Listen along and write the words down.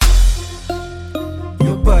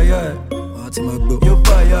ti máa gbọ́. You're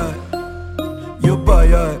fired. You're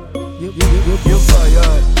fired. You're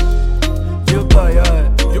fired. You're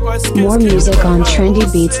fired. More music on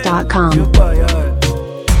trendybeats.com. You're fired.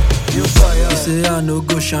 You're fired. You say I no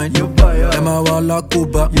go shine. You're fired. Ẹ máa wá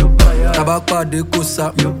lákòbá. You're fired. Tábà pàdé kò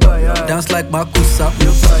sá. You're fired. Dance like Makosa.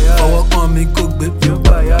 You're fired. Fọwọ́ kan mi kò gbé. You're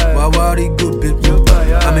fired. Wá wá rí gòbè. You're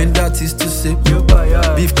fired. I mean that is to say. You're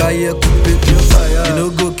fired. Beef káyé kúpé. You're fired. You no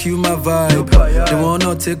go kill my You're vibe. fired. They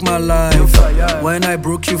wanna take my You're life. fired. When I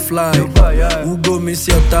broke you fly. You're fired. Who go miss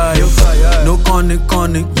your time? You're fired. No conny.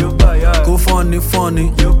 You're fired. Go funny.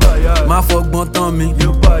 You're fired. Má fọgbọ́n tán mi.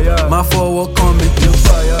 You're fired. Má fọwọ́ kan mi. You're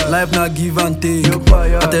fired. Life na give and take. You're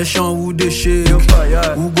fired. Attention who dey shake. You're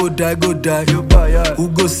fired. Who go die, go die. You're fired. Who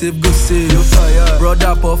go save, go You're save. fired.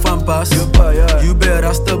 Brother puff and pass. You're fired. You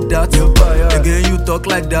better stop that. You're fired. Again you talk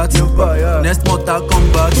like that. You're fired. Next month I come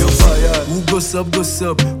back. You're fired. Who go sub, go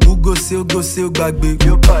sub. Who go sail, gbagbe.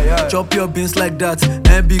 You're fired. Chop your beans like that.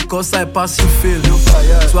 And because I pass you fail. You're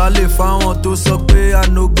fired. Swallow fáwọn tó sọ pé I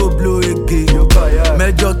no go blow again. You're fired.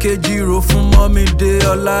 Mẹ́jọ kejì ro fún mọ́mí dé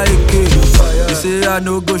ọlá èké. fired. You say I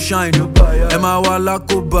no go shine. You're fired. Ẹ máa wá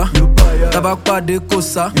lákòbá. You're fired. Tábà pàdé kò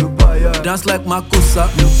sá. You're fired. Dance like Makosa.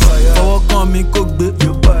 You're fired. Fọwọ́ kan mi kò gbé.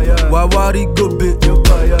 You're fired. Wá wá rí gòbè. You're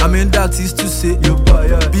fired. I mean that is to say. You're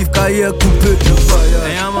fired. Beef káyé kúpé. You're fired.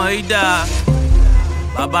 Ẹ̀yin ọmọ yìí dá,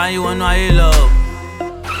 bàbá yín wọnú ayé lọ.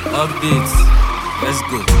 Updates, let's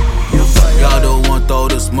go. You're fired. Y'all don't want all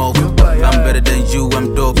the smoke. fired. I'm better than you,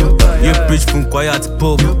 I'm dope. fired. You preach from choir to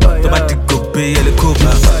pope. fired. Tó bá ti gòbè helicopter.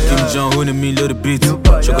 fired. Kim Jong-un and me load the beat.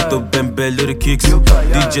 fired. Chocolate bembe load the kicks.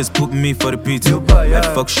 fired. DJs put me for the beat. fired.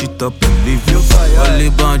 I fuck shit up and leave. fired. Only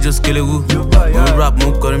bond just kill it woo. fired. Mo rap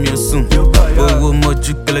mo kọrin mi ò sùn. fired. Owó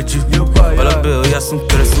mojú kẹlẹ jù. fired. Ọlọ́bẹ̀ ó yá sún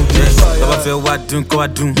kẹrẹ sún. fired. Bàbá fẹ́ wá dùn kọ́ wá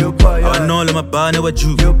dùn. fired. Àwọn náà lè máa bá a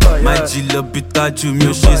níwájú. fired. Máa jí lọ bí tájú. Mi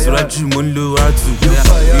ò ṣe ìṣúrájú, mo ń lo R2.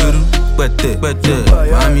 fired. Irú pẹ̀tẹ̀,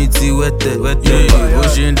 fired. màmí ti wẹ́tẹ̀. Bó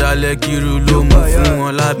ṣe ń dalẹ̀ kiri ló mú fún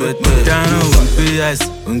wọn lábẹ́tẹ̀. Dáhùn ò ń gbé ice,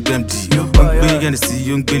 ò ń gbẹ̀mdì. Ó ń gbé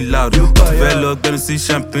Hennessy, ó ń gbé loud. Ó fẹ́ lọ gbẹ́nu sí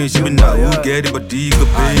champagne, ṣé bí náà ó get it, but you go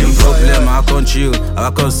pay. No problem, àwa kan chill,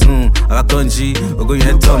 àwa kan sùn, àwa kan jí. Ògo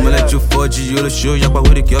yẹn tán, mọ́lẹ́jú 4G, olóṣó yapa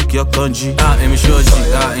wéde kíọ́kíọ́ kan jí. Èmi ṣọ́ọ̀jì,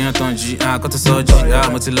 èèyàn tán jí, kọ́ tó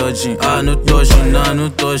sọ́ọ̀jì, mo ti lọ jìn. No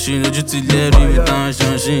touching, ojú ti lẹ́rìí, mi tán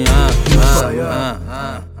ṣanṣin.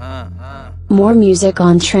 More music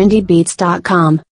on trendybeats.com.